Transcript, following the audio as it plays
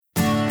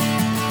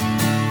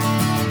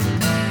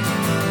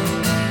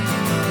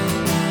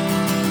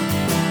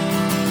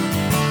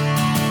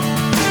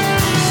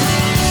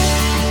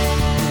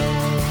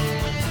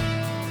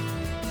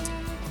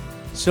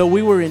So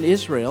we were in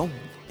Israel,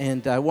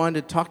 and I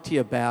wanted to talk to you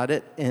about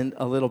it in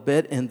a little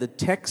bit. And the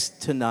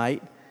text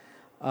tonight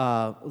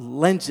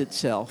lends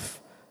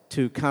itself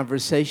to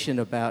conversation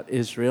about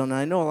Israel. And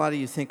I know a lot of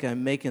you think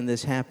I'm making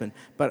this happen,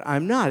 but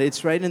I'm not.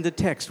 It's right in the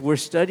text. We're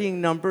studying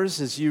Numbers,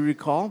 as you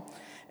recall,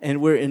 and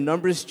we're in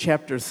Numbers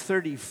chapter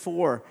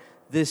 34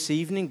 this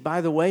evening.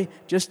 By the way,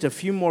 just a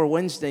few more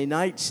Wednesday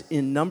nights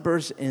in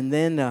Numbers, and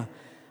then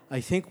I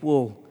think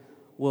we'll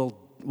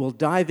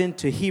dive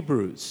into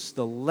Hebrews,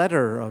 the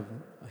letter of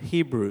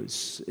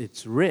Hebrews.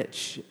 It's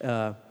rich,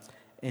 and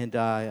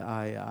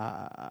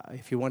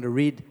if you want to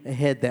read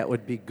ahead, that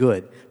would be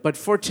good. But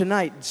for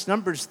tonight, it's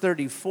Numbers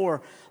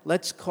 34.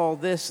 Let's call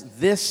this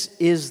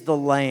is the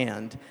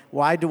land.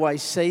 Why do I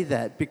say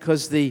that?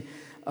 Because the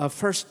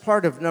first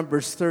part of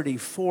Numbers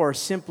 34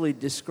 simply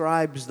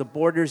describes the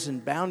borders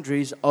and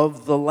boundaries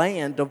of the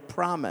land of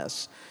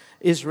promise.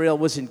 Israel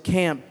was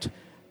encamped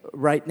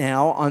right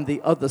now on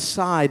the other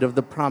side of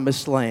the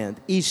promised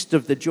land, east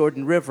of the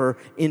Jordan River.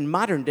 In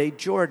modern-day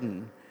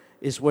Jordan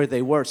is where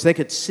they were. So they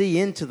could see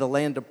into the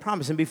land of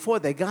promise. And before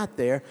they got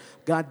there,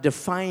 God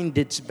defined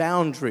its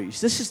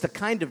boundaries. This is the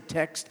kind of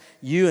text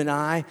you and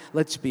I,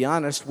 let's be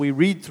honest, we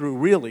read through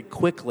really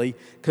quickly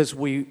because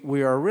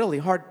we are really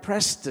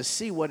hard-pressed to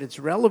see what its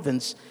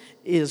relevance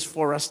is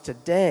for us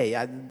today.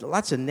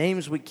 Lots of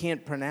names we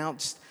can't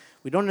pronounce.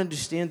 We don't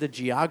understand the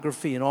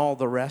geography and all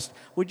the rest.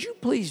 Would you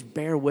please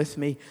bear with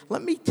me?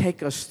 Let me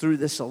take us through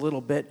this a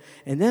little bit,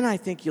 and then I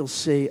think you'll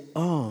see,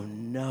 oh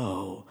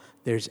no,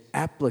 there's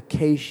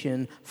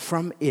application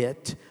from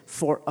it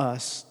for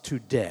us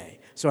today.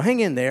 So hang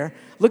in there.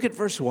 Look at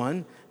verse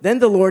 1. Then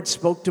the Lord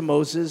spoke to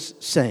Moses,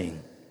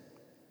 saying,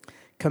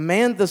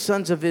 "Command the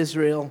sons of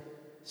Israel,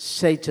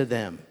 say to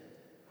them,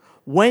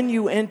 when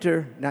you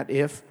enter," not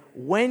if,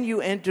 "when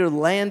you enter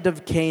land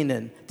of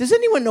Canaan." Does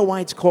anyone know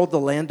why it's called the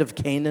land of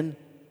Canaan?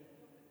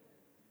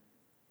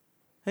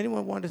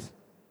 Anyone want to?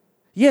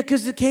 Yeah,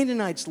 because the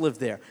Canaanites lived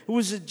there. It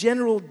was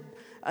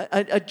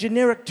a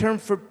generic term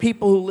for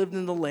people who lived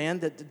in the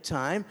land at the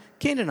time.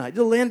 Canaanite,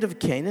 the land of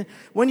Canaan.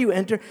 When you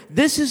enter,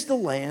 this is the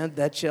land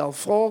that shall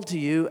fall to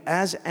you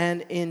as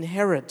an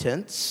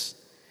inheritance,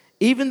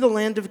 even the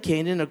land of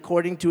Canaan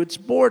according to its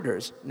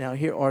borders. Now,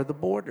 here are the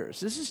borders.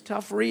 This is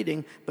tough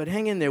reading, but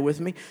hang in there with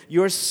me.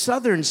 Your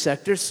southern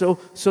sector, so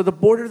the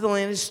border of the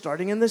land is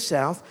starting in the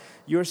south.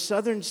 Your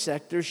southern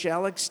sector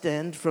shall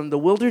extend from the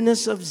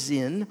wilderness of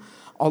Zin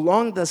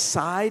along the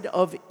side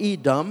of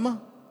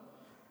Edom,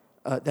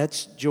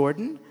 that's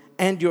Jordan,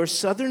 and your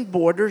southern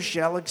border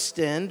shall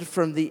extend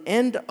from the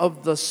end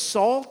of the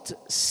Salt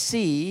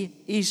Sea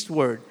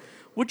eastward.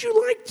 Would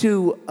you like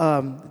to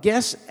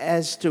guess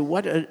as to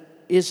what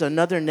is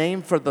another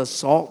name for the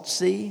Salt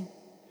Sea?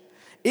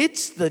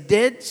 It's the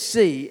Dead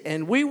Sea,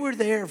 and we were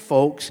there,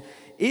 folks.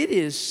 It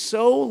is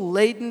so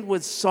laden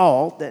with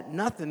salt that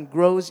nothing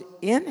grows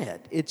in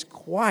it. It's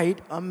quite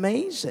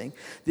amazing.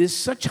 There's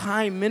such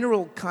high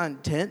mineral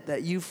content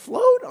that you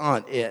float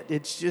on it.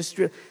 It's just,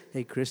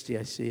 hey, Christy,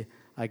 I see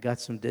I got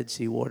some Dead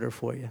Sea water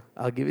for you.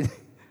 I'll give you,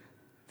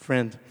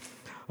 friend.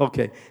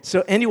 Okay,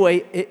 so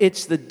anyway,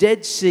 it's the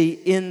Dead Sea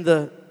in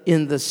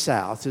the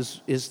south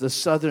is the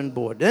southern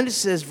border. Then it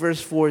says, verse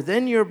 4,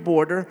 then your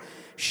border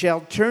shall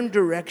turn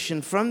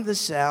direction from the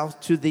south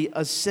to the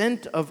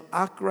ascent of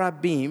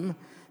Akrabim.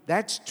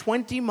 That's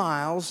 20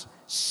 miles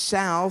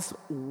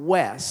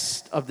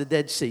southwest of the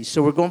Dead Sea.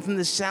 So we're going from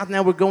the south.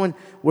 Now we're going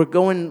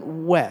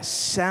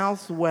west,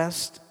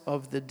 southwest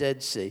of the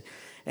Dead Sea.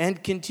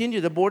 And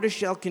continue, the border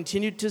shall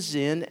continue to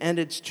Zin, and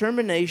its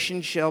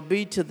termination shall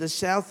be to the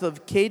south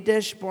of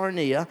Kadesh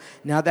Barnea.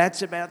 Now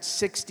that's about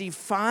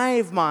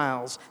 65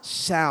 miles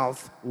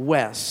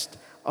southwest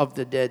of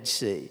the Dead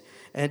Sea.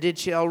 And it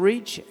shall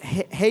reach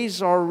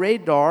Hazar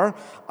Radar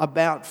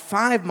about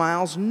 5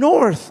 miles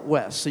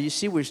northwest. So you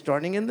see, we're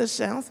starting in the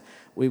south.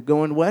 We're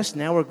going west.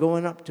 Now we're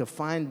going up to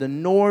find the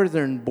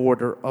northern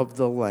border of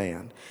the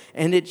land.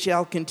 And it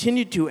shall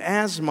continue to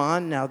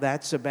Asmon. Now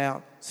that's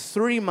about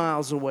 3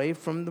 miles away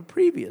from the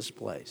previous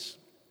place.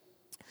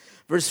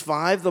 Verse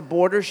 5, the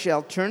border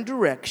shall turn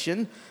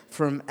direction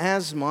from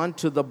Asmon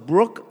to the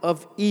brook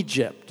of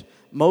Egypt.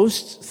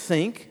 Most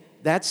think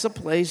that's a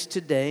place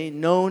today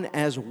known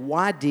as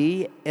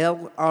Wadi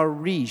El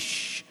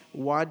Arish.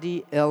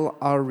 Wadi El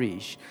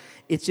Arish.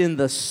 It's in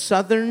the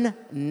southern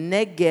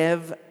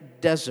Negev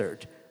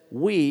desert.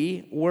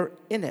 We were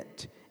in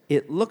it.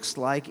 It looks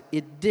like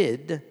it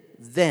did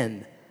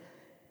then.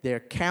 There are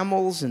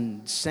camels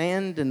and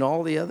sand and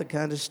all the other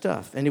kind of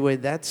stuff. Anyway,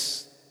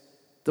 that's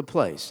the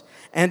place.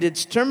 And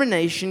its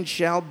termination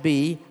shall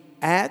be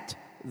at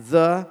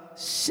the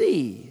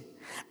sea.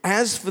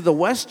 As for the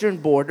western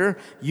border,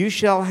 you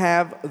shall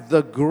have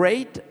the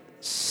Great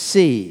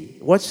Sea.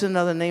 What's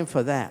another name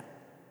for that?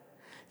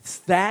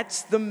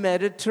 That's the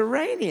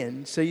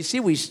Mediterranean. So you see,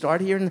 we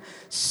start here in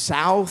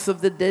south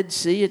of the Dead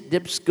Sea.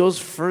 It goes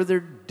further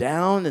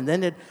down, and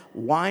then it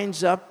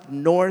winds up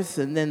north.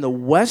 And then the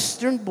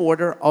western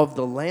border of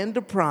the land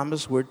of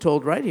promise, we're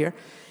told right here,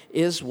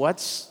 is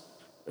what's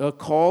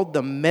called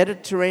the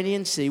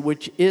Mediterranean Sea,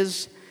 which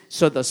is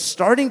So the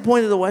starting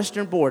point of the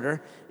western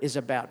border is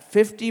about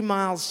 50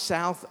 miles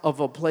south of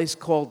a place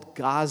called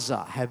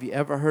Gaza. Have you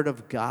ever heard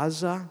of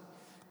Gaza?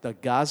 The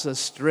Gaza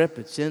Strip,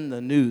 it's in the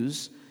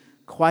news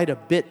quite a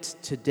bit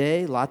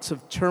today. Lots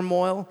of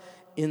turmoil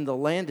in the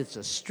land. It's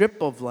a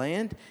strip of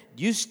land. It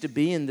used to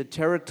be in the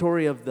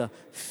territory of the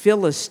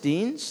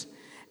Philistines,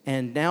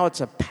 and now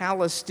it's a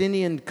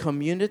Palestinian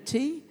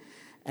community,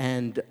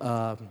 and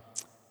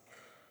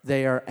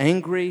they are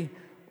angry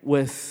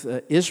with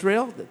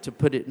Israel, to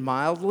put it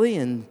mildly,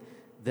 and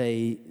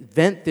they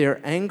vent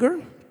their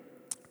anger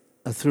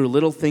through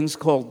little things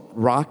called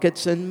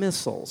rockets and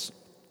missiles.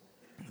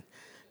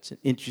 It's an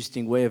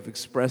interesting way of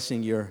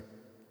expressing your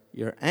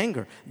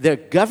anger. The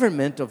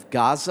government of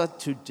Gaza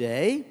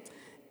today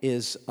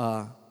is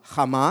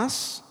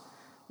Hamas,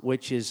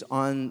 which is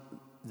on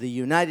the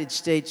United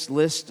States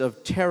list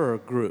of terror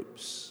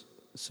groups.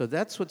 So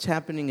that's what's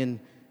happening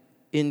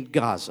in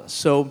Gaza.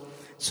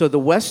 So the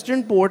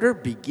western border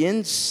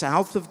begins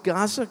south of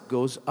Gaza,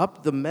 goes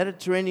up the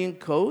Mediterranean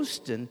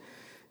coast and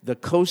the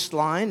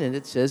coastline, and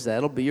it says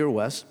that'll be your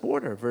west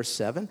border, verse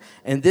 7.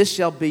 And this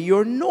shall be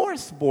your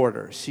north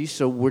border. See,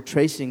 so we're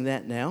tracing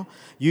that now.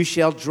 You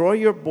shall draw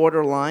your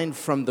borderline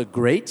from the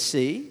Great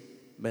Sea,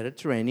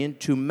 Mediterranean,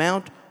 to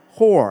Mount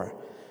Hor.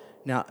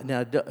 Now,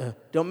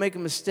 don't make a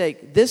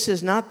mistake. This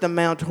is not the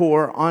Mount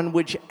Hor on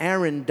which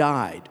Aaron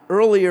died.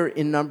 Earlier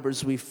in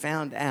Numbers, we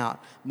found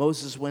out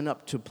Aaron went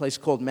up to a place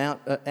called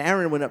Mount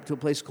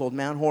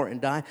Hor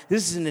and died.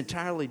 This is an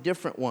entirely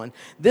different one.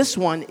 This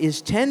one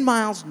is 10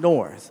 miles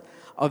north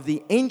of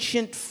the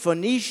ancient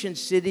Phoenician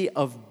city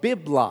of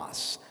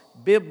Byblos.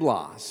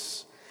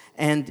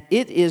 And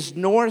it is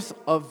north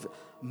of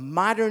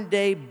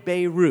modern-day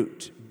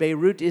Beirut.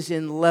 Beirut is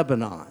in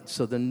Lebanon.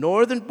 So the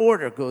northern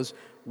border goes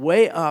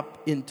way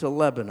up into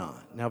Lebanon.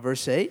 Now,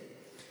 verse 8,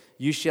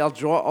 you shall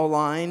draw a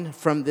line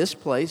from this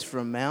place,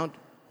 from Mount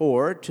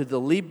Hor to the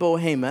Lebo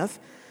Hamath.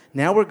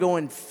 Now we're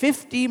going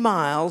 50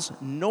 miles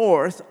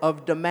north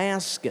of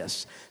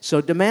Damascus. So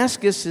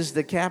Damascus is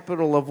the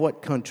capital of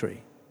what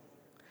country?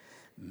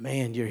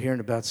 Man, you're hearing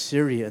about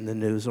Syria in the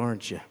news,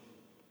 aren't you?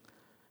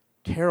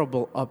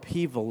 Terrible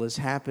upheaval is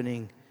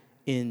happening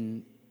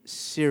in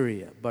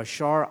Syria.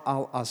 Bashar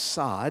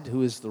al-Assad,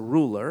 who is the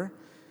ruler,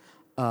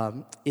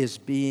 is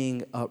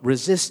being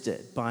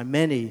resisted by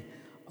many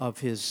of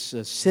his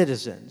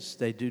citizens.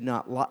 They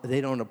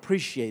don't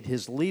appreciate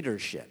his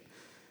leadership.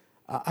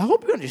 I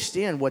hope you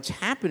understand what's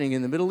happening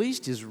in the Middle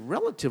East is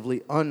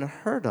relatively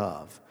unheard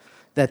of,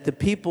 that the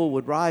people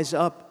would rise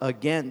up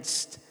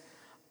against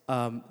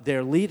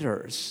their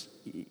leaders.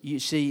 You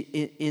see,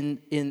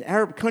 in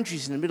Arab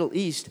countries in the Middle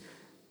East,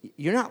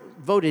 you're not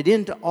voted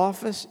into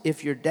office.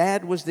 If your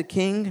dad was the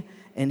king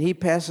and he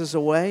passes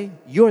away,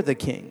 you're the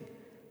king.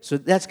 So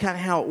that's kind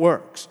of how it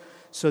works.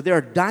 So there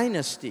are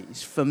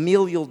dynasties,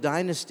 familial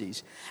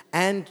dynasties,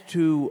 and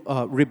to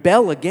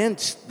rebel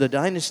against the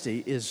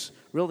dynasty is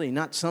really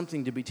not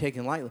something to be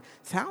taken lightly.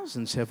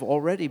 Thousands have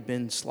already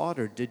been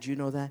slaughtered. Did you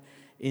know that?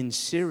 In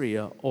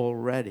Syria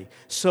already.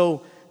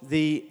 So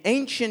the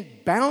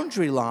ancient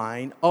boundary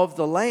line of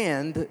the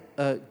land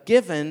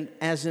given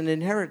as an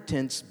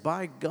inheritance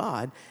by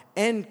God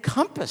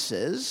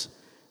encompasses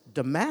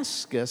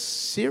Damascus,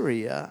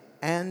 Syria,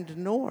 and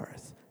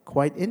north.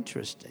 Quite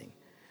interesting.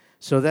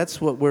 So that's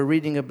what we're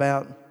reading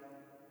about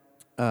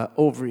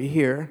over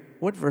here.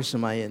 What verse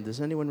am I in? Does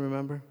anyone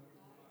remember?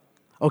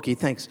 Okay,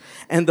 thanks.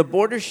 And the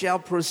border shall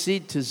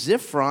proceed to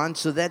Ziphron,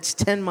 so that's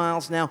 10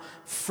 miles now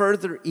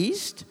further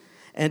east,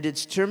 and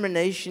its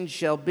termination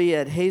shall be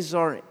at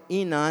Hazar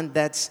Enan,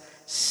 that's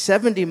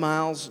 70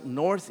 miles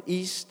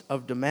northeast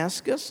of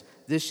Damascus.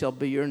 This shall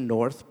be your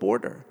north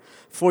border.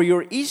 For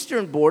your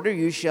eastern border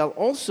you shall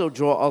also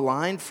draw a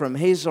line from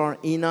Hazar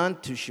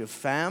Enan to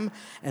Shepham,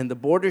 and the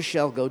border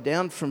shall go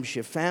down from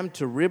Shepham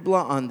to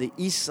Riblah on the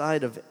east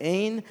side of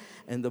Ain,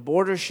 and the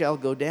border shall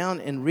go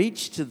down and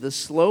reach to the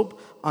slope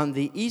on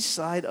the east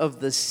side of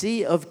the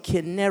Sea of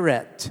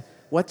Kinneret.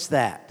 What's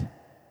that?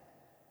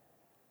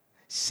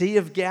 Sea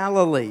of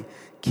Galilee.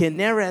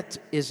 Kinneret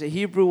is a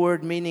Hebrew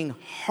word meaning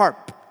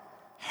harp.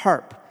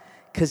 Harp.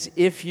 Because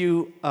if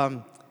you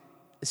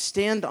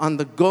stand on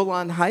the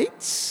Golan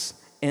Heights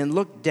and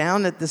look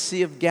down at the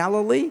Sea of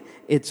Galilee,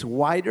 it's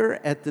wider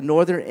at the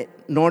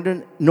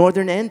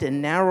northern end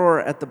and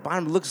narrower at the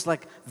bottom. It looks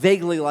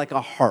vaguely like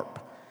a harp.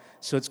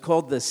 So it's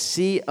called the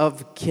Sea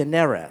of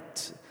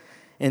Kinneret.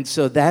 And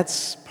so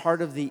that's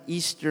part of the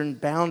eastern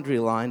boundary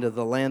line of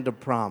the land of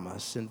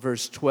promise. In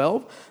verse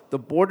 12, the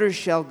border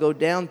shall go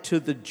down to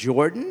the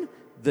Jordan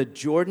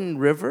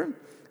River.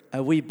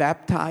 We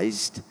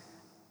baptized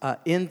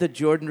in the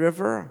Jordan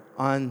River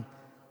on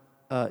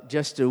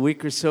just a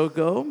week or so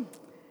ago.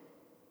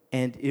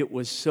 And it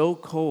was so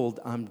cold,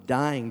 I'm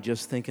dying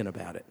just thinking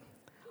about it.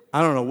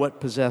 I don't know what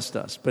possessed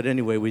us, but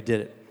anyway, we did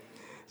it.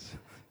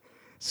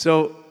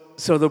 So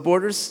the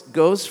border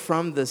goes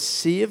from the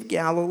Sea of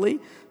Galilee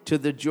to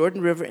the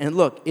Jordan River, and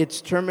look,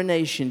 its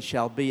termination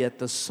shall be at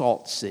the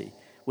Salt Sea,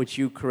 which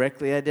you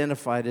correctly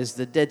identified as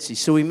the Dead Sea.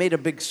 So we made a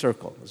big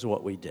circle, is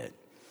what we did.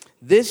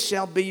 This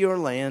shall be your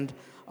land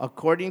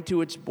according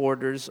to its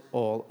borders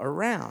all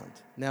around.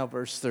 Now,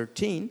 verse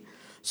 13.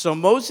 So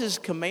Moses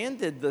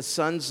commanded the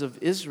sons of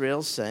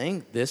Israel,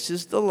 saying, this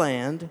is the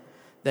land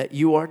that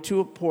you are to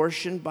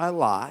apportion by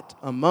lot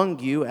among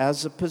you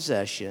as a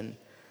possession,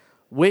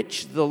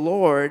 which the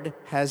Lord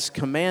has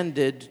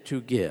commanded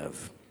to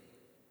give.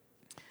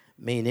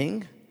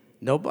 Meaning,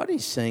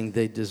 nobody's saying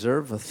they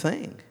deserve a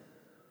thing.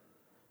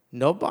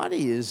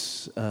 Nobody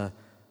is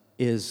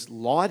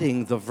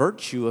lauding the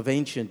virtue of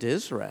ancient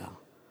Israel.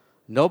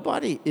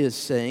 Nobody is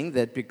saying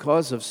that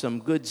because of some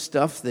good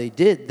stuff they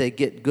did, they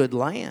get good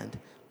land.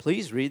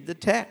 Please read the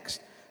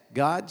text.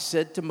 God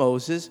said to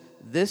Moses,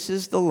 this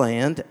is the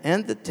land,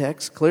 and the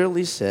text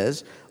clearly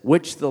says,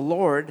 which the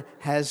Lord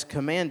has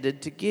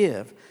commanded to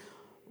give.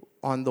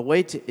 On the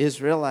way to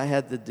Israel, I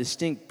had the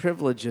distinct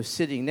privilege of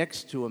sitting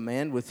next to a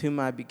man with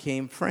whom I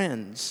became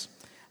friends,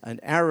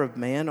 an Arab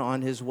man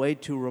on his way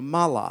to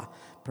Ramallah.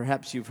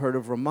 Perhaps you've heard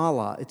of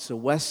Ramallah. It's a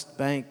West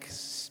Bank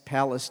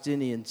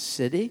Palestinian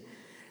city,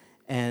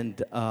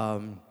 and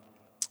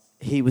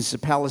he was a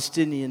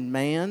Palestinian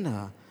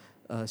man.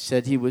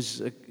 Said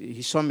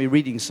he saw me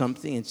reading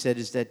something and said,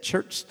 is that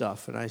church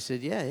stuff? And I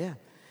said, yeah.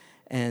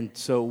 And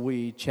so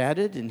we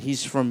chatted, and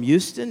he's from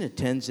Houston,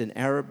 attends an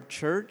Arab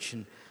church,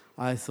 and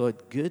I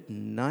thought, good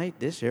night,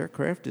 this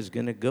aircraft is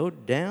going to go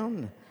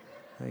down.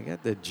 I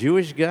got the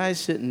Jewish guy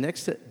sitting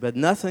next to it, but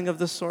nothing of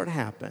the sort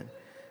happened.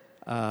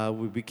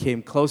 We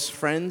became close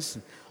friends,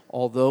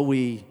 although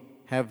we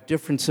have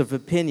difference of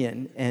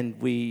opinion,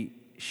 and we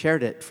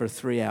shared it for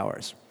 3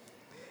 hours.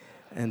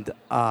 And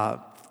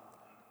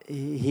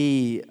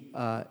he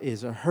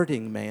is a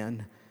hurting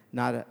man,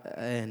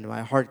 and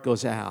my heart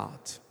goes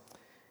out.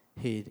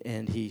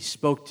 He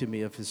spoke to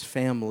me of his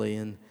family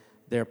and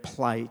their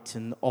plight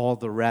and all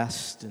the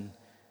rest. And,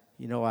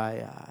 you know,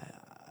 I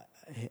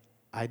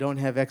don't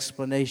have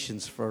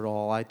explanations for it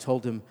all. I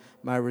told him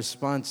my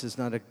response is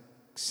not a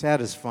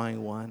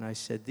satisfying one. I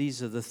said,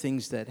 these are the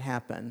things that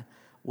happen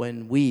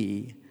when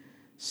we,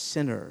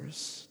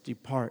 sinners,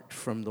 depart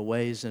from the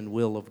ways and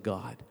will of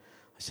God.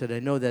 I said, I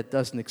know that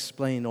doesn't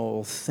explain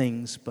all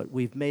things, but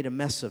we've made a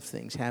mess of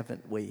things,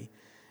 haven't we?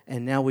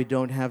 And now we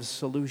don't have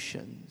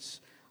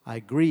solutions. I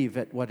grieve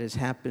at what has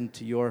happened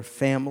to your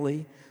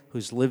family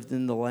who's lived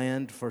in the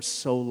land for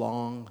so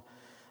long,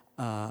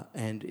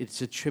 and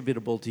it's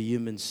attributable to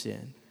human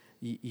sin.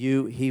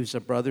 He was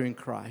a brother in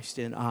Christ,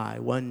 and I,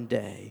 one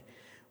day,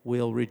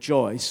 will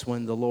rejoice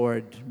when the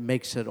Lord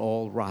makes it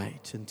all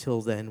right.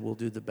 Until then, we'll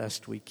do the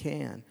best we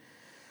can.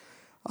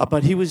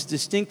 But he was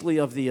distinctly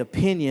of the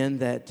opinion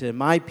that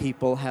my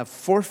people have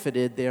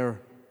forfeited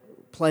their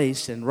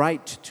place and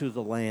right to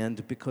the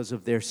land because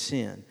of their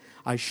sin.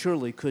 I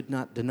surely could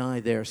not deny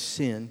their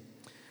sin,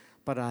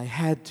 but I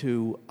had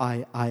to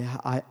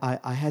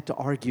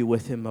argue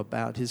with him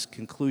about his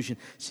conclusion.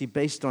 See,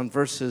 based on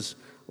verses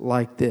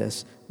like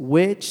this,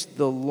 which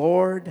the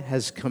Lord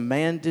has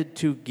commanded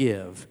to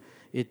give.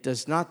 It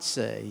does not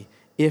say,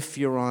 if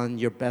you're on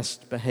your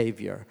best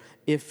behavior,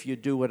 if you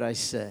do what I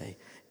say,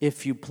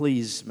 if you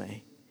please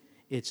me.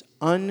 It's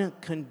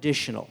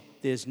unconditional.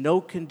 There's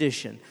no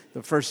condition.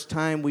 The first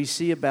time we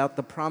see about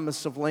the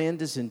promise of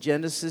land is in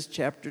Genesis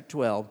chapter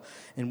 12.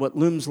 And what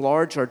looms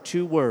large are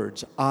two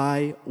words,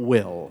 I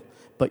will.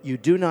 But you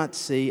do not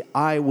see,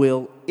 I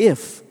will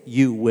if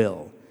you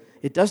will.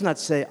 It does not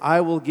say,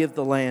 I will give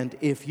the land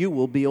if you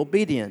will be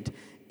obedient.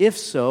 If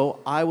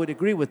so, I would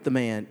agree with the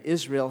man.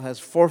 Israel has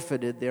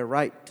forfeited their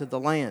right to the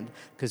land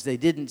because they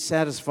didn't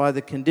satisfy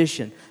the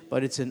condition.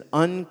 But it's an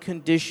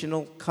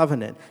unconditional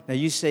covenant. Now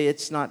you say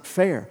it's not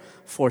fair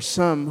for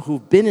some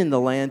who've been in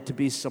the land to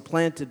be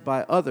supplanted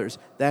by others.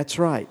 That's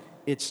right.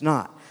 It's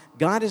not.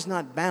 God is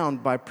not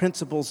bound by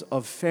principles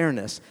of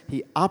fairness.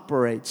 He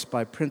operates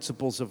by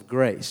principles of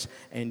grace.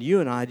 And you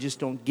and I just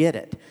don't get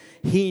it.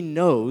 He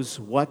knows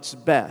what's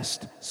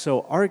best.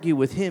 So argue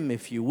with him,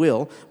 if you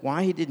will,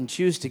 why he didn't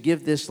choose to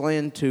give this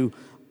land to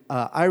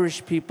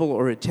Irish people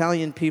or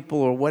Italian people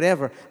or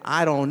whatever.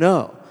 I don't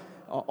know.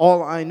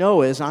 All I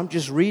know is I'm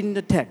just reading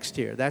the text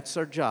here. That's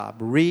our job.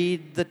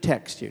 Read the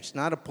text here. It's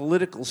not a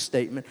political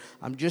statement.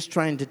 I'm just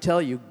trying to tell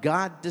you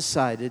God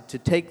decided to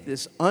take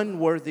this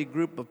unworthy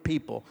group of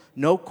people,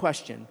 no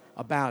question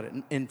about it.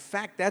 In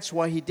fact, that's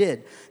why he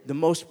did. The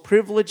most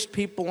privileged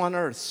people on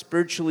earth,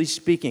 spiritually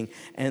speaking,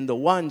 and the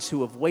ones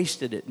who have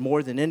wasted it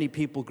more than any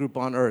people group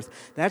on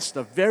earth, that's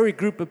the very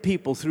group of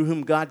people through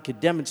whom God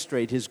could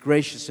demonstrate his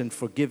gracious and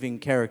forgiving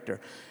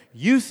character.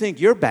 You think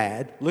you're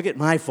bad, look at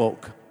my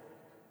folk.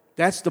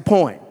 That's the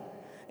point.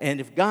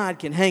 And if God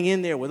can hang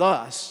in there with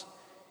us,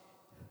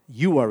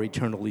 you are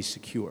eternally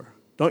secure.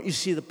 Don't you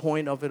see the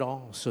point of it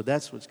all? So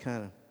that's what's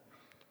kind of,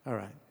 all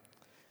right.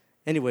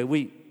 Anyway,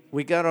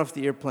 we got off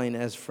the airplane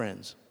as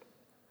friends.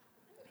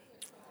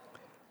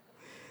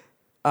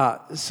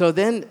 So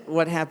then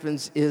what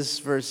happens is,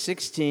 verse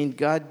 16,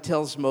 God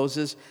tells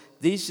Moses,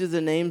 these are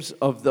the names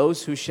of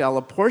those who shall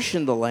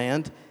apportion the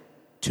land,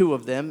 two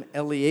of them,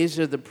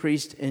 Eleazar the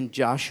priest and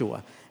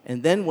Joshua.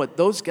 And then what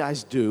those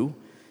guys do,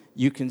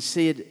 you can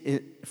see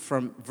it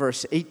from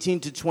verse 18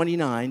 to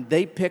 29.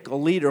 They pick a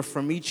leader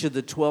from each of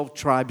the 12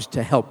 tribes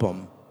to help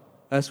them.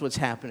 That's what's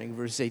happening,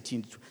 verse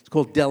 18. It's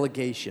called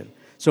delegation.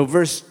 So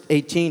verse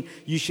 18,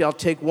 you shall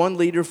take one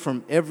leader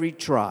from every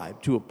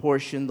tribe to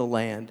apportion the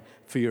land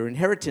for your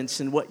inheritance.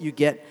 And what you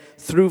get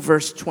through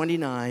verse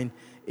 29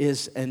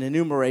 is an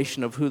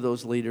enumeration of who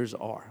those leaders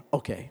are.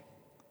 Okay,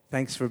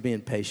 thanks for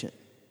being patient.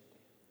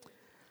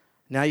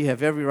 Now you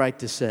have every right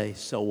to say,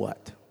 so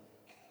what?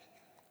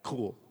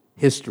 Cool.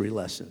 History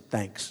lesson.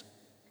 Thanks.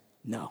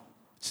 No,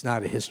 it's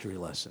not a history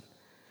lesson.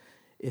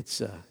 It's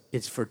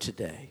for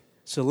today.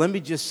 So let me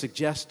just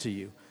suggest to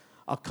you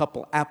a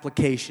couple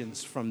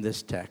applications from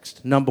this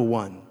text. Number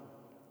one,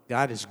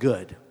 God is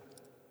good.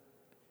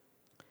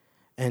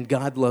 And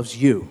God loves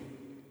you.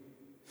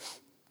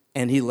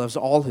 And He loves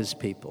all His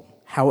people.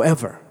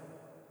 However,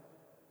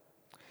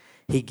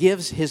 He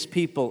gives His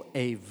people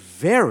a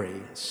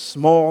very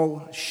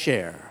small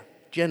share,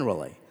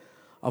 generally,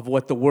 of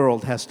what the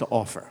world has to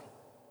offer.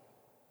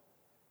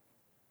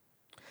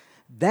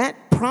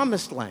 That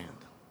promised land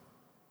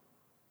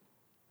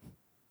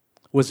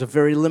was a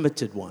very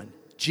limited one,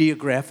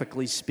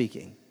 geographically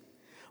speaking.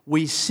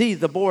 We see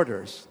the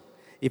borders.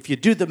 If you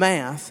do the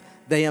math,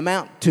 they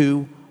amount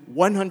to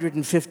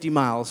 150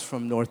 miles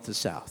from north to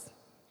south.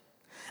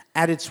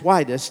 At its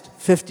widest,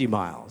 50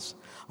 miles.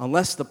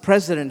 Unless the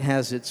president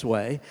has its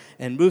way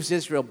and moves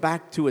Israel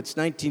back to its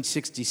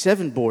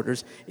 1967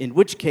 borders, in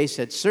which case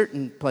at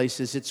certain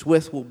places its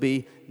width will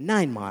be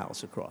 9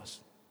 miles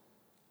across.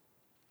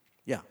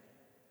 Yeah.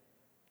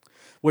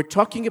 We're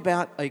talking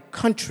about a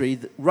country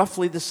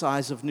roughly the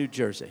size of New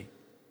Jersey.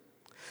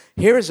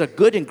 Here is a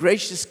good and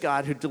gracious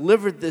God who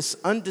delivered this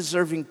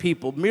undeserving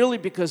people merely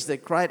because they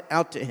cried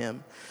out to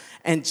Him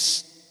and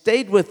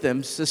stayed with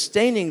them,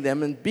 sustaining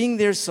them and being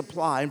their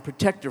supply and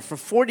protector for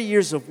 40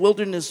 years of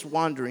wilderness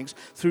wanderings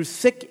through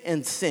thick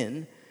and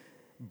thin,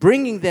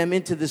 bringing them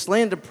into this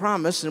land of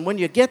promise. And when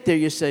you get there,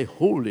 you say,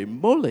 holy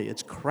moly,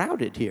 it's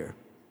crowded here.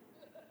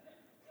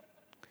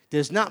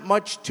 There's not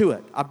much to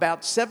it,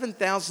 about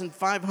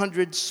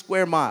 7,500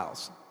 square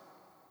miles.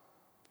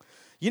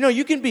 You know,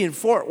 you can be in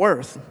Fort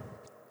Worth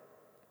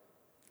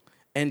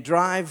and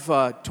drive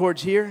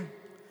towards here,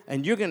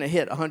 and you're going to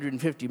hit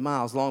 150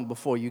 miles long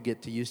before you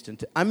get to Houston.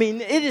 I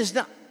mean, it is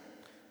not.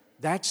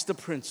 That's the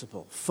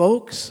principle.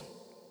 Folks,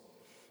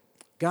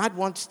 God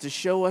wants to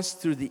show us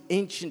through the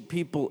ancient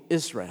people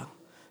Israel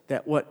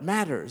that what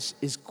matters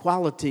is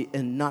quality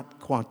and not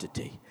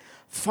quantity.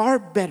 Far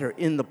better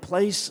in the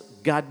place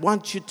God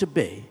wants you to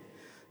be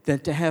than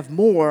to have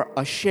more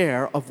a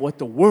share of what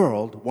the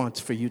world wants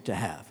for you to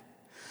have.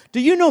 Do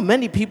you know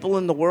many people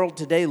in the world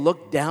today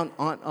look down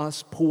on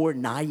us poor,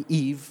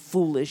 naive,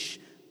 foolish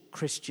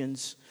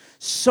Christians?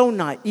 So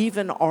naive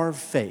in our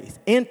faith,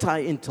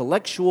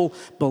 anti-intellectual,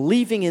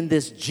 believing in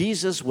this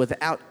Jesus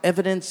without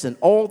evidence and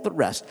all the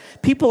rest.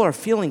 People are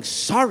feeling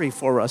sorry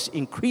for us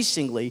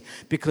increasingly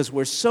because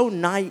we're so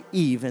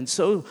naive and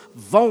so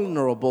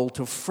vulnerable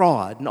to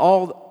fraud and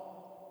all.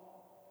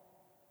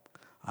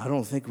 I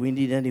don't think we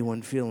need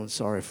anyone feeling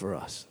sorry for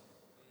us.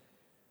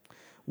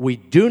 We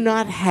do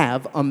not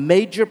have a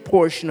major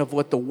portion of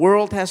what the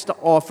world has to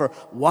offer.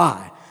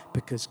 Why?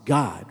 Because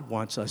God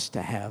wants us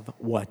to have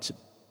what's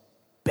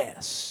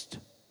best.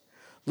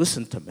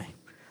 Listen to me.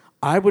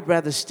 I would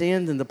rather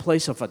stand in the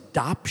place of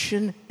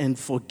adoption and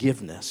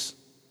forgiveness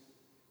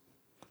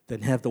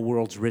than have the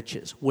world's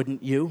riches.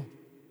 Wouldn't you?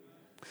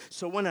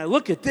 So when I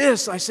look at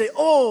this, I say,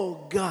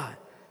 oh, God,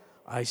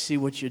 I see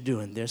what you're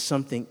doing. There's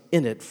something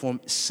in it.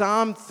 From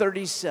Psalm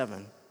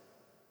 37,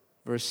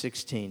 verse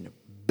 16.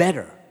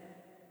 Better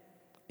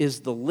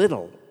is the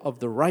little of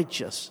the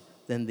righteous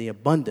than the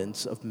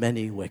abundance of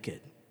many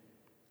wicked.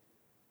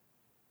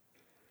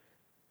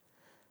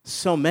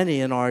 So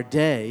many in our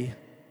day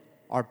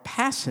are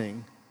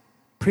passing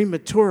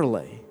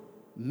prematurely,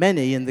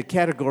 many in the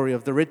category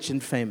of the rich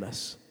and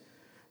famous.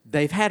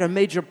 They've had a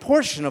major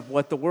portion of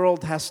what the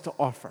world has to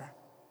offer.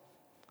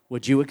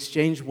 Would you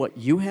exchange what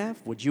you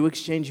have? Would you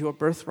exchange your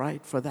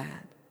birthright for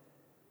that?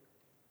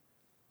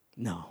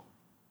 No.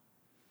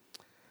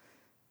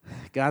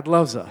 God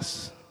loves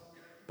us,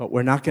 but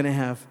we're not going to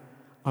have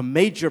a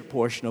major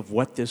portion of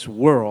what this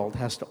world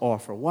has to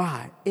offer.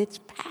 Why? It's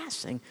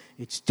passing.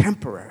 It's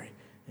temporary.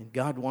 And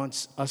God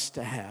wants us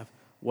to have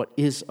what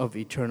is of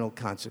eternal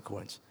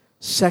consequence.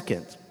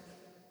 Second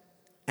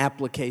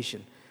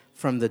application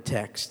from the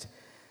text.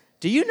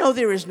 Do you know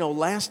there is no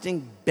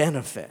lasting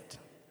benefit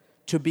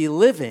to be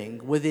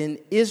living within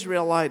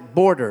Israelite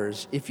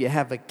borders if you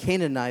have a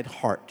Canaanite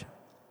heart?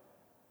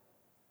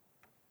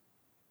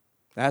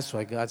 That's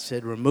why God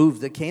said,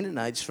 remove the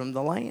Canaanites from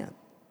the land.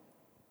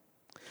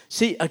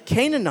 See, a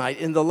Canaanite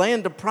in the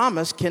land of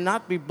promise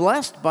cannot be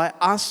blessed by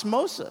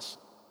osmosis.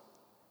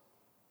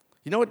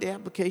 You know what the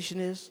application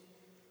is?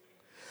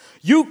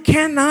 You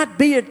cannot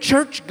be a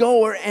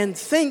churchgoer and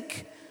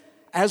think,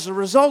 as a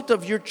result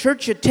of your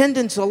church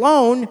attendance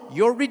alone,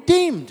 you're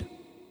redeemed.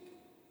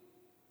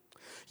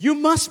 You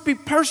must be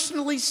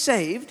personally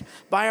saved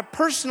by a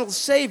personal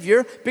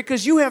Savior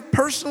because you have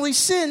personally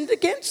sinned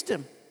against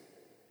Him.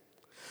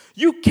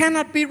 You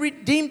cannot be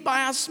redeemed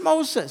by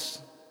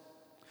osmosis.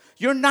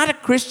 You're not a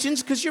Christian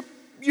because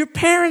your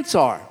parents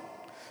are.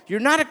 You're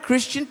not a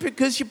Christian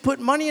because you put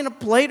money in a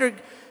plate or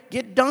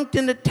get dunked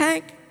in a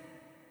tank.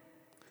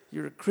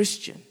 You're a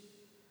Christian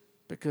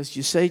because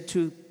you say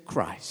to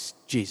Christ,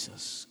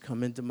 Jesus,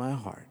 come into my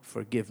heart,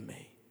 forgive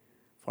me,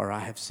 for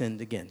I have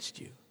sinned against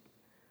you.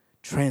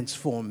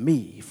 Transform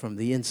me from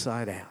the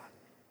inside out.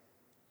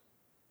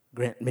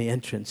 Grant me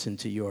entrance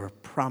into your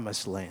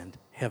promised land,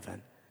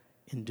 heaven,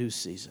 in due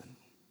season.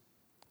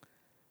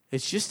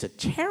 It's just a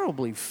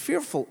terribly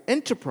fearful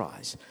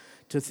enterprise.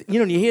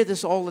 You hear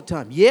this all the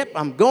time. Yep,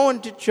 I'm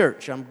going to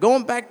church. I'm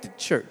going back to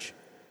church.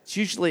 It's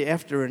usually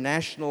after a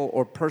national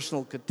or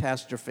personal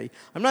catastrophe.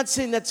 I'm not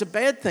saying that's a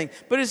bad thing,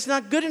 but it's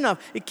not good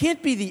enough. It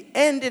can't be the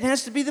end. It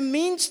has to be the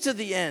means to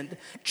the end.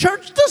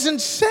 Church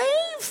doesn't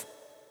save.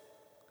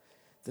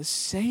 The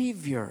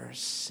Savior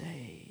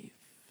saves.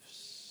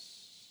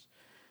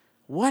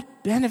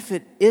 What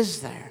benefit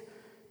is there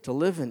to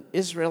live in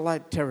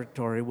Israelite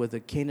territory with a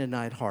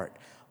Canaanite heart?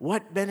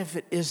 What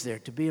benefit is there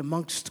to be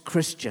amongst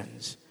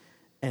Christians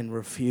and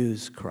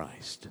refuse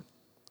Christ?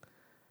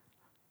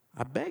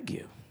 I beg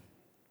you,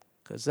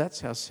 because that's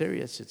how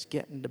serious it's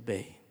getting to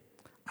be.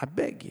 I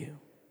beg you,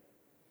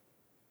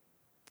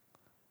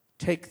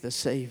 take the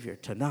Savior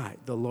tonight,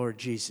 the Lord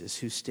Jesus,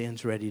 who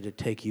stands ready to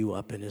take you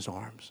up in his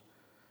arms,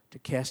 to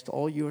cast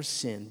all your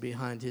sin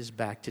behind his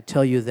back, to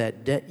tell you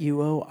that debt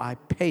you owe, I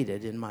paid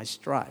it in my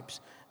stripes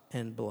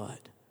and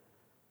blood.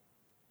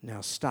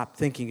 Now stop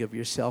thinking of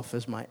yourself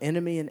as my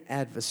enemy and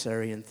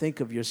adversary and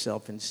think of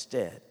yourself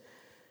instead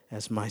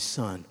as my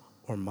son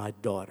or my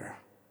daughter.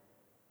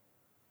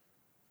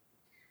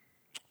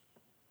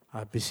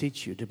 I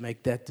beseech you to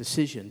make that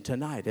decision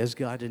tonight as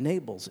God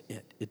enables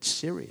it. It's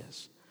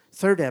serious.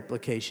 Third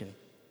application.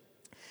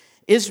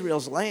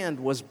 Israel's land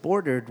was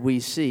bordered, we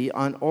see,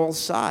 on all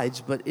sides,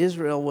 but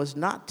Israel was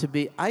not to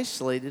be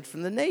isolated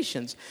from the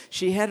nations.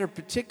 She had her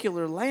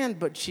particular land,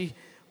 but she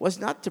was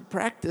not to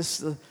practice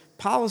the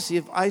policy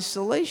of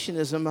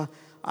isolationism.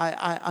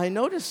 I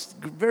noticed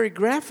very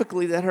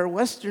graphically that her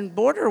western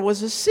border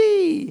was a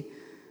sea.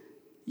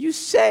 You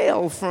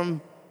sail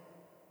from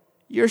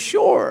your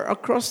shore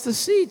across the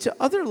sea to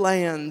other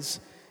lands.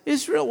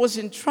 Israel was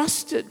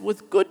entrusted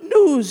with good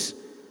news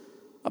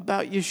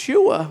about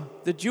Yeshua,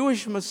 the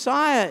Jewish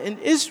Messiah, and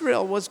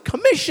Israel was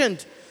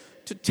commissioned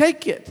to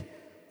take it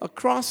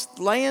across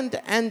land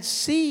and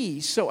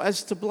sea so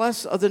as to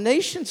bless other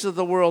nations of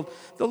the world.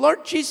 The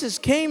Lord Jesus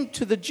came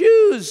to the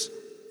Jews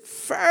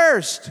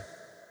first.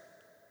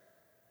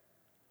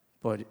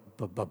 But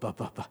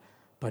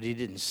he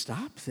didn't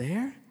stop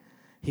there.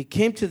 He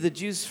came to the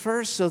Jews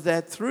first so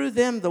that through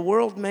them the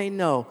world may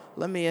know.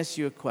 Let me ask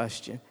you a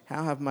question.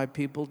 How have my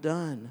people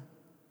done?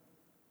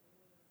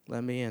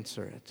 Let me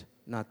answer it.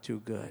 Not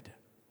too good.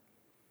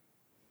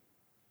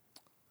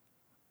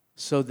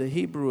 So the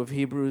Hebrew of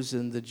Hebrews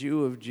and the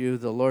Jew of Jew,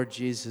 the Lord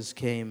Jesus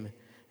came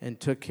and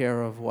took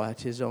care of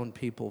what his own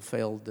people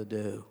failed to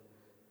do.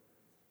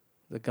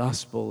 The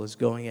gospel is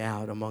going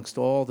out amongst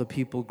all the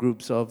people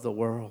groups of the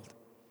world.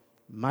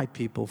 My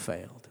people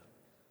failed.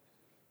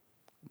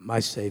 My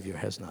Savior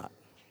has not.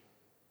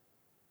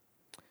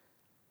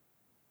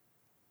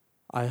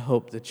 I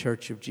hope the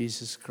Church of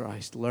Jesus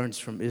Christ learns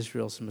from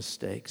Israel's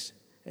mistakes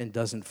and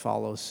doesn't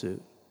follow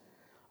suit.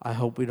 I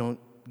hope we don't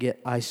get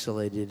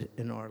isolated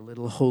in our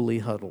little holy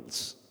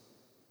huddles.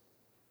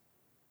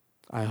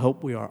 I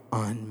hope we are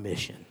on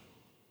mission,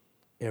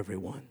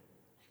 everyone.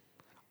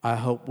 I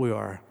hope we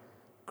are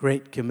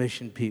Great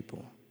Commission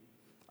people.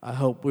 I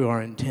hope we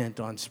are intent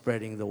on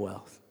spreading the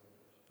wealth.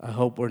 I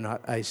hope we're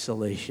not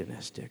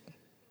isolationistic.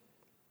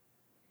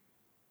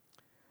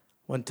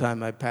 One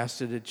time I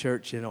pastored a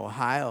church in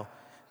Ohio,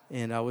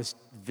 and I was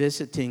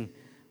visiting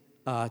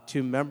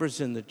two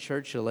members in the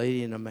church, a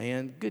lady and a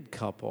man, good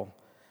couple.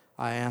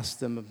 I asked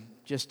them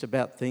just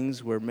about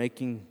things. We're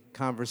making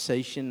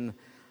conversation.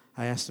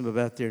 I asked them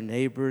about their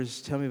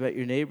neighbors. Tell me about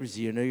your neighbors.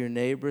 Do you know your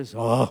neighbors?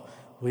 Oh,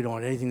 we don't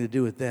want anything to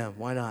do with them.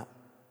 Why not?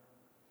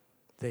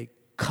 They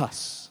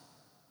cuss.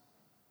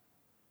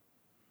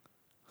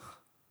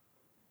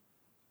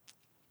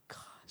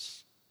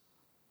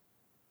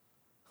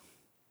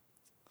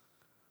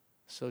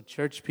 So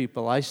church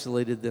people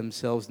isolated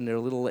themselves in their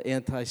little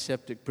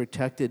antiseptic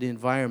protected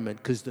environment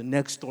because the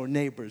next door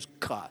neighbors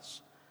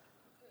cuss.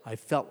 I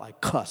felt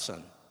like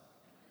cussing.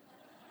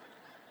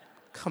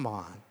 Come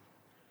on.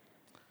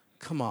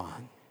 Come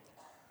on.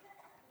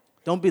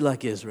 Don't be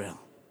like Israel.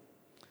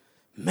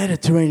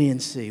 Mediterranean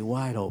Sea,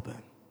 wide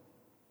open.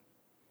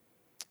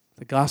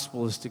 The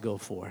gospel is to go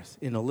forth.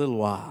 In a little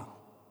while,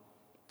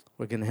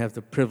 we're going to have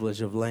the privilege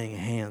of laying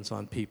hands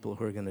on people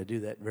who are going to do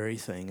that very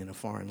thing in a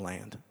foreign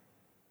land.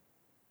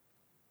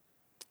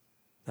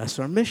 That's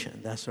our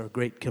mission. That's our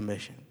Great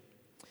Commission.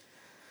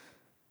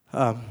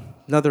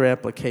 Another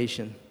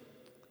application,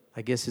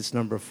 I guess it's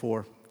number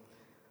 4.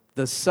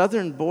 The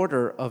southern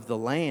border of the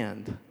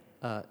land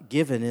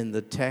given in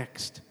the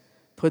text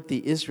put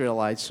the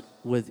Israelites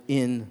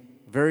within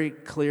very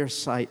clear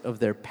sight of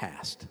their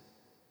past.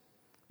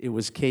 It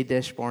was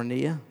Kadesh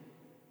Barnea.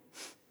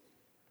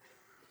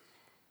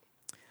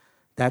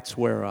 That's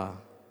where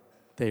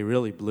they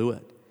really blew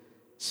it.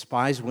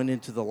 Spies went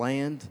into the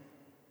land.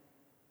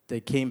 They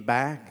came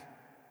back.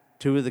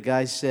 2 of the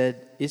guys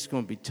said, it's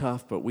going to be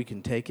tough, but we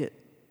can take it,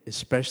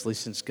 especially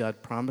since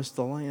God promised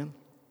the land.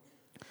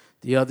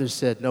 The others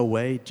said, no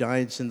way,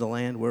 giants in the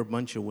land, we're a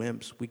bunch of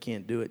wimps. We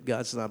can't do it.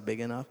 God's not big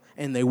enough.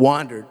 And they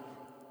wandered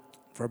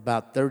for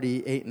about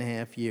 38 and a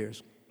half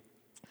years.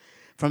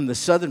 From the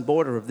southern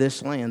border of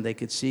this land, they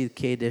could see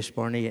Kadesh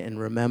Barnea and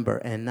remember.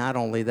 And not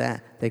only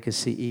that, they could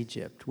see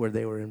Egypt, where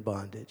they were in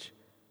bondage.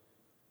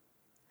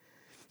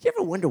 You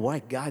ever wonder why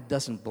God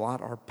doesn't blot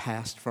our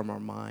past from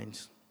our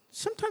minds?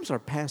 Sometimes our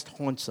past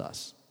haunts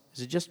us. Is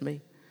it just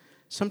me?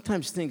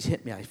 Sometimes things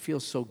hit me. I feel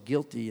so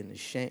guilty and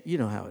ashamed. You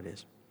know how it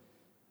is.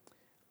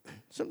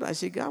 Sometimes I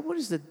say, God, what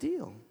is the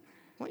deal?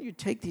 Why don't you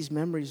take these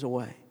memories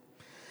away?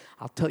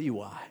 I'll tell you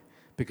why.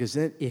 Because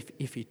then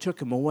if he took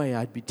them away,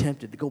 I'd be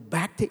tempted to go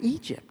back to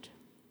Egypt.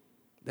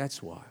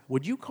 That's why.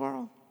 Would you,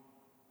 Carl?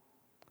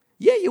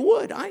 Yeah, you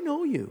would. I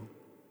know you.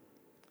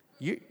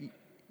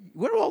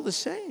 We're all the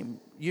same.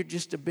 You're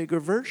just a bigger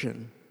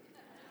version.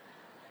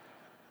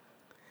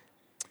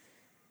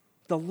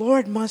 The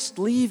Lord must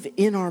leave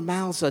in our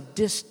mouths a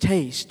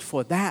distaste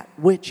for that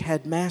which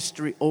had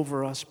mastery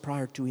over us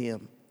prior to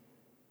him.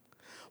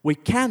 We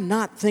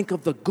cannot think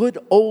of the good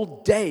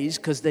old days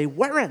because they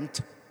weren't.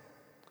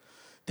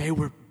 They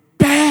were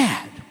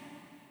bad.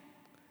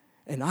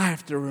 And I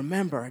have to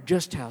remember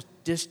just how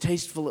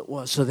distasteful it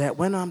was so that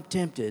when I'm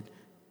tempted,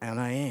 and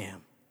I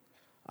am,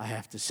 I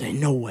have to say,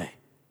 no way.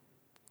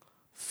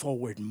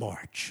 Forward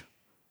march,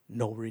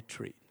 no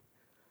retreat.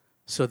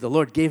 So the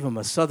Lord gave them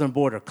a southern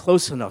border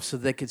close enough so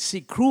they could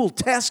see cruel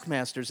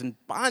taskmasters and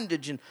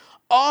bondage and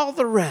all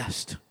the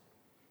rest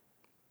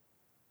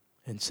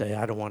and say,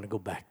 I don't want to go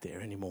back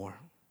there anymore.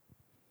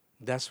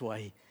 That's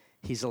why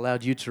he's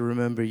allowed you to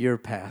remember your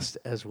past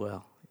as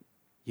well.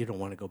 You don't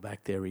want to go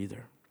back there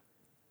either.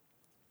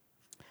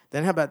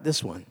 Then how about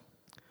this one?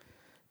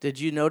 Did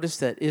you notice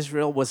that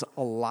Israel was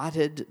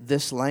allotted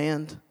this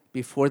land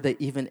before they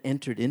even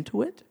entered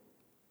into it?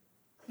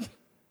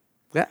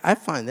 I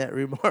find that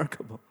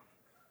remarkable.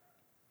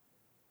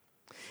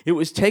 It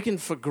was taken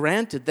for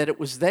granted that it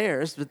was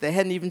theirs, but they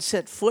hadn't even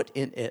set foot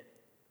in it.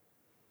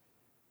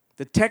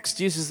 The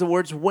text uses the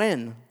words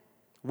when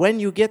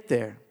you get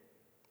there.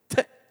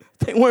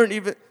 They weren't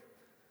even,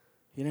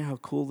 you know how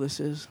cool this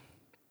is?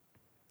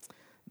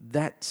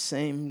 That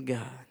same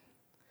God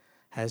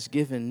has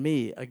given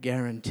me a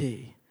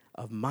guarantee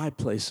of my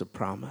place of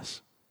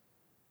promise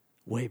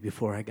way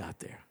before I got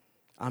there.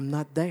 I'm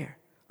not there.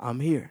 I'm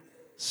here.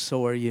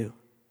 So are you.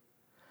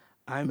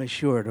 I'm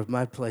assured of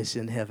my place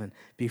in heaven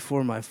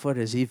before my foot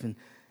has even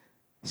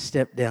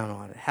stepped down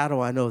on it. How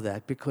do I know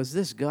that? Because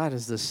this God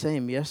is the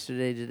same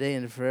yesterday, today,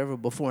 and forever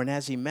before. And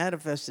as he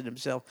manifested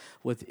himself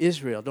with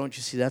Israel, don't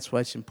you see, that's why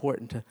it's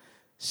important to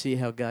see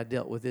how God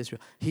dealt with Israel.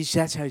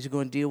 That's how he's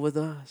going to deal with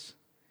us.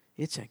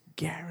 It's a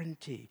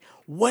guarantee.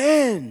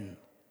 When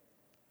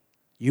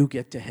you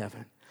get to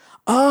heaven,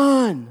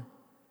 on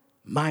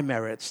my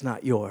merits,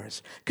 not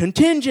yours,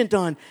 contingent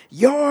on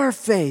your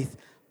faith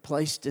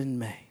placed in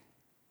me.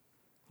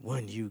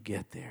 When you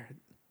get there,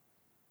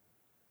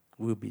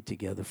 we'll be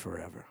together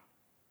forever.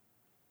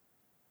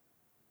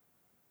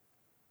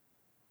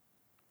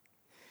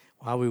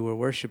 While we were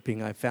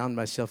worshiping, I found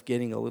myself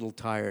getting a little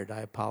tired. I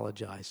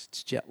apologize.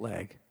 It's jet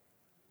lag.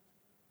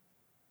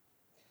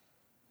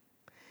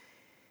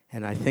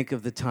 And I think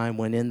of the time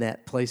when in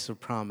that place of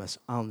promise,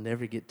 I'll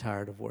never get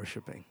tired of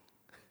worshiping.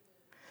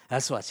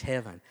 That's what's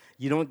heaven.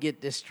 You don't get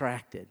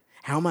distracted.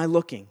 How am I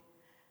looking?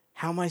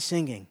 How am I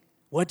singing?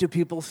 What do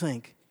people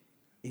think?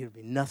 It'll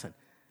be nothing.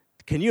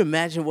 Can you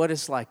imagine what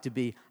it's like to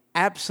be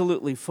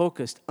absolutely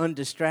focused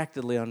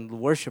undistractedly on the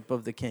worship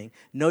of the King?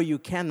 No, you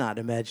cannot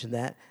imagine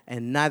that,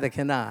 and neither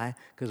can I,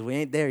 because we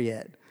ain't there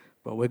yet.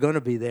 But we're going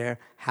to be there.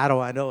 How do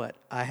I know it?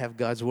 I have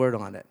God's word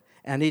on it.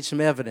 I need some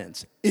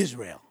evidence.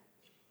 Israel.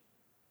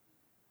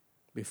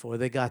 Before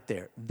they got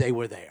there, they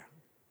were there.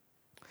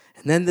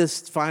 And then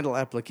this final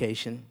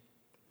application.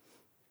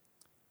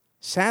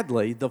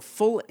 Sadly, the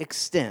full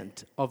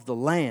extent of the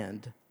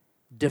land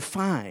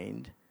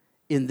defined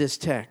in this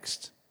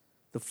text,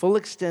 the full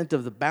extent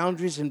of the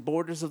boundaries and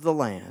borders of the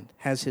land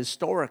has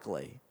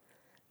historically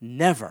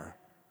never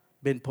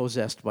been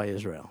possessed by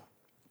Israel.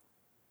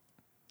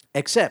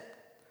 Except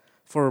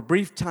for a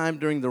brief time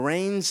during the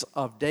reigns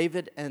of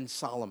David and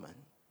Solomon.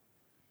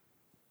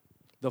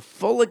 The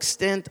full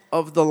extent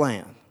of the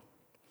land,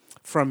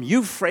 from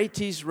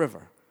Euphrates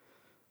River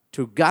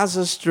to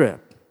Gaza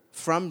Strip,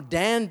 from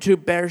Dan to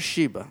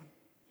Beersheba,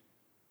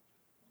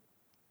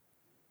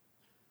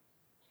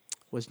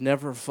 was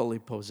never fully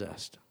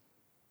possessed.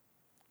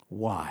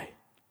 Why?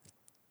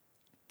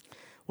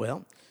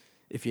 Well,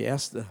 if you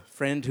ask the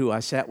friend who I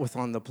sat with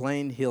on the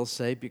plane, he'll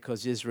say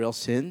because Israel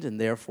sinned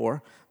and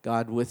therefore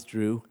God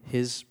withdrew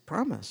his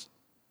promise.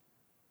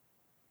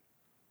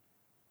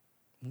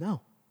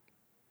 No,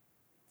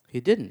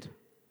 he didn't.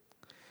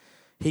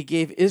 He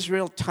gave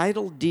Israel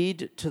title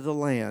deed to the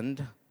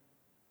land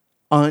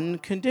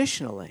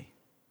unconditionally.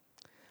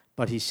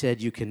 But he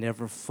said you can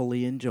never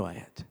fully enjoy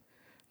it,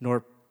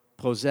 nor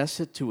possess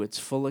it to its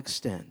full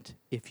extent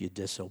if you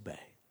disobey.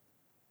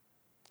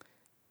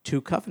 2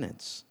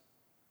 covenants.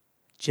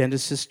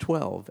 Genesis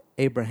 12,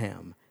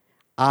 Abraham,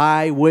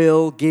 I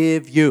will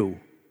give you.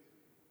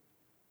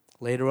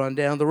 Later on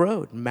down the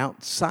road,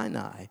 Mount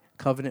Sinai,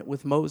 covenant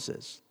with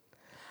Moses.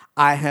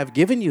 I have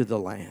given you the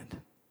land,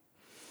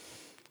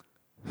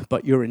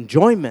 but your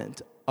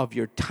enjoyment of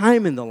your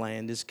time in the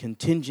land is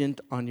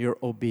contingent on your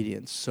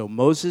obedience. So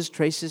Moses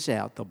traces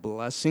out the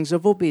blessings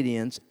of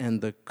obedience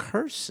and the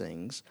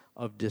cursings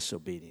of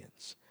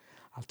disobedience.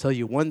 I'll tell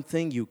you one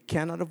thing you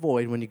cannot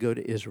avoid when you go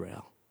to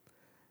Israel.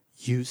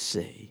 You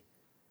see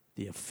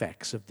the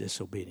effects of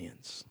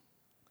disobedience.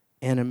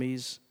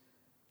 Enemies,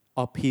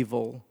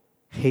 upheaval,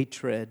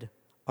 hatred,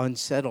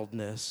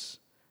 unsettledness,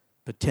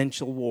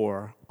 potential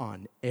war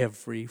on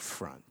every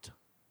front.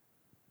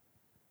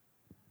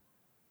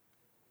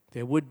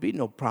 There would be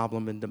no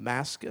problem in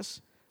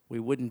Damascus. We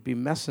wouldn't be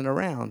messing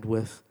around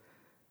with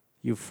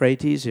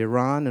Euphrates,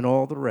 Iran, and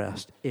all the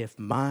rest if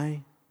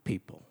my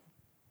people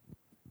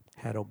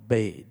had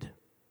obeyed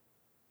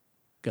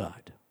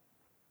God.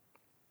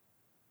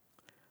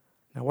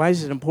 Now, why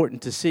is it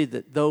important to see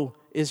that though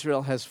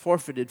Israel has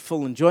forfeited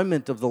full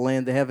enjoyment of the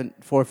land, they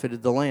haven't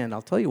forfeited the land?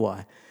 I'll tell you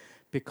why.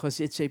 Because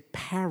it's a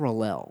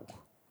parallel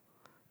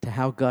to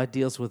how God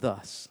deals with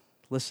us.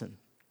 Listen,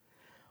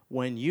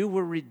 when you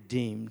were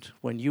redeemed,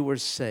 when you were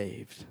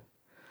saved,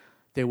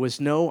 there was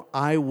no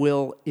I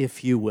will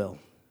if you will.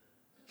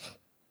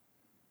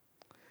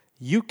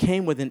 You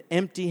came with an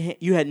empty hand.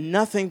 You had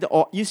nothing to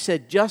offer. You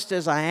said, just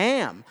as I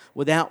am,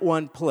 without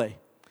one plea.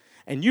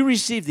 And you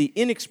received the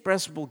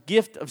inexpressible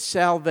gift of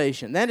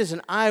salvation. That is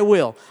an I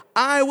will.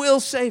 I will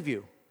save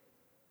you.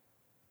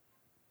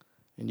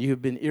 And you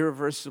have been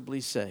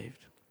irreversibly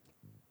saved.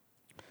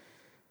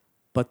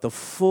 But the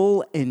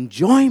full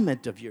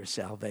enjoyment of your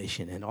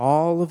salvation and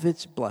all of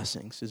its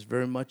blessings is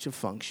very much a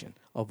function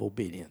of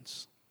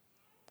obedience.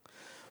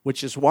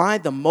 Which is why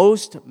the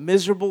most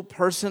miserable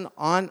person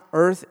on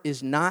earth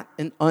is not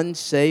an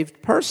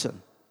unsaved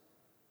person.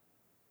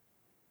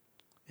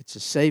 It's a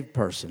saved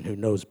person who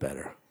knows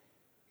better.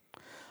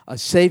 A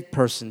saved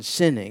person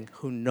sinning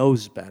who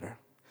knows better.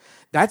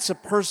 That's a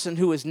person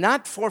who is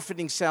not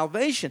forfeiting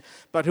salvation,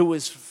 but who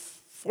is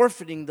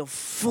forfeiting the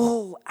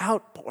full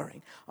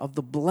outpouring of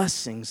the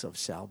blessings of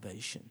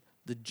salvation.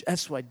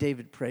 That's why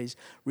David prays,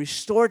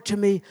 restore to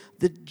me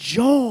the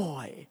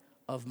joy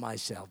of my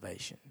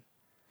salvation.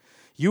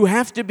 You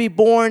have to be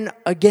born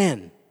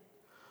again,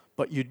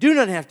 but you do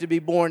not have to be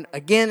born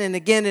again and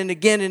again and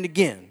again and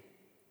again.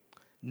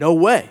 No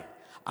way.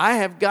 I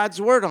have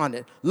God's word on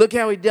it. Look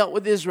how he dealt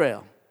with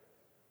Israel.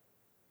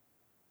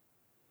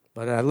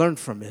 But I learned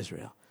from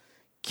Israel.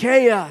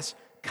 Chaos,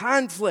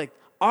 conflict,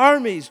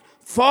 armies,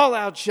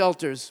 fallout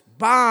shelters,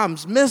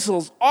 bombs,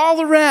 missiles, all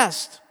the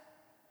rest.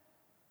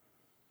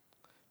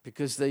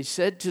 Because they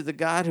said to the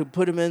God who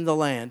put them in the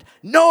land,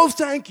 no,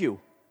 thank you.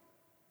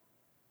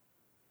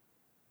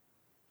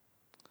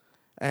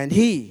 And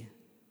he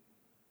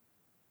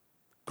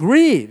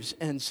grieves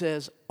and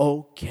says,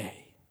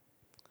 okay,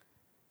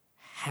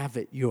 have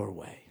it your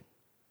way.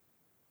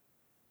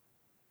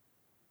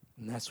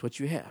 And that's what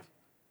you have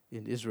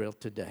in Israel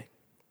today.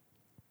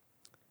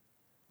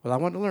 Well, I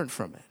want to learn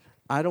from it.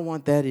 I don't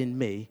want that in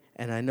me,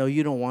 and I know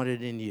you don't want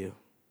it in you.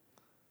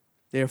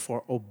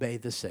 Therefore, obey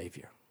the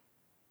Savior.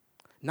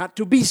 Not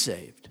to be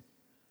saved.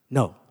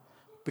 No,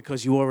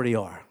 because you already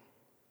are.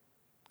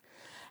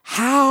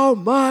 How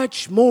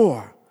much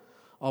more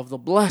of the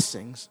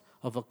blessings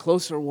of a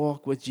closer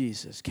walk with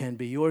Jesus can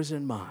be yours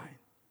and mine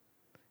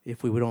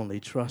if we would only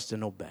trust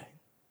and obey?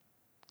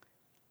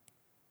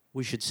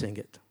 We should sing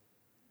it.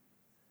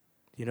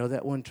 You know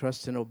that one,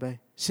 trust and obey?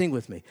 Sing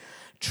with me.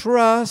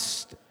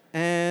 Trust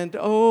and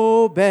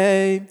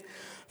obey,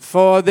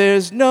 for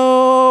there's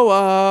no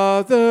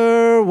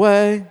other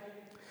way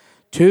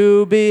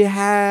to be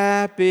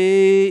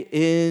happy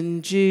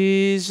in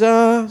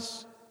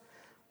Jesus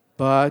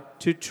but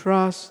to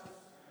trust.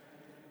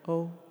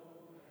 Oh,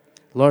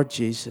 Lord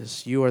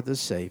Jesus, you are the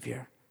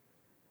Savior.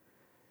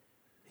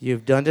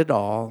 You've done it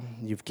all.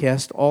 You've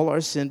cast all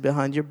our sin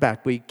behind your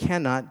back. We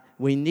cannot,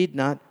 we need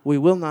not, we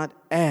will not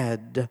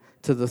add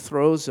to the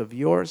throes of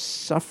your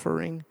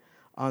suffering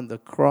on the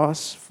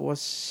cross for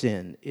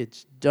sin.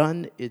 It's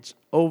done. It's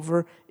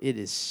over. It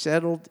is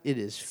settled. It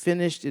is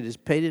finished. It is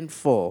paid in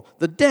full.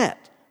 The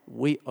debt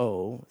we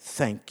owe,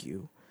 thank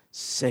you,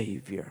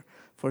 Savior,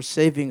 for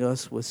saving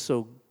us with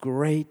so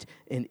great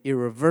and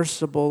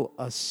irreversible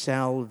a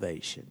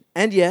salvation.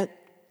 And yet,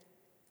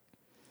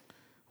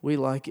 we,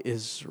 like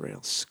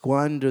Israel,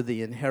 squander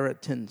the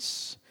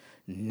inheritance,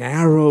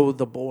 narrow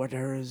the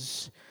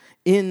borders,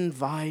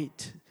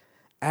 invite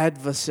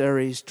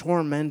adversaries,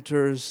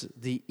 tormentors,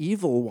 the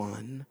evil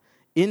one,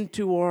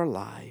 into our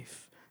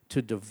life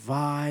to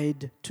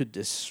divide, to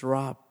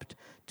disrupt,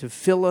 to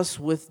fill us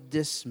with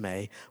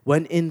dismay,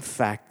 when in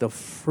fact the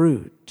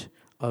fruit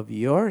of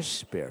your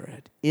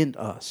Spirit in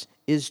us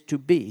is to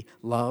be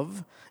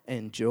love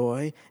and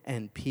joy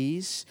and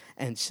peace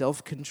and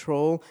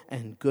self-control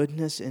and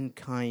goodness and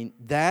kind.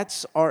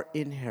 That's our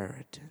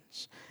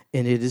inheritance,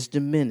 and it is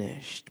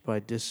diminished by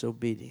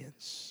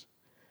disobedience.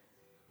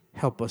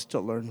 Help us to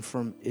learn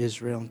from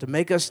Israel and to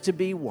make us to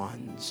be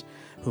ones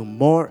who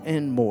more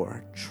and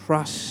more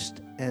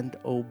trust and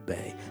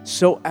obey,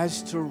 so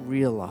as to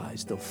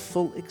realize the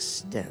full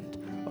extent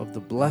of the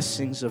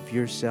blessings of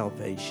your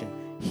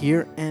salvation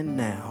here and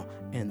now,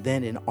 and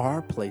then in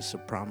our place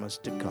of promise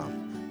to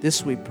come.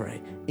 This we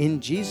pray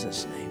in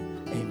Jesus'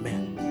 name.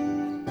 Amen.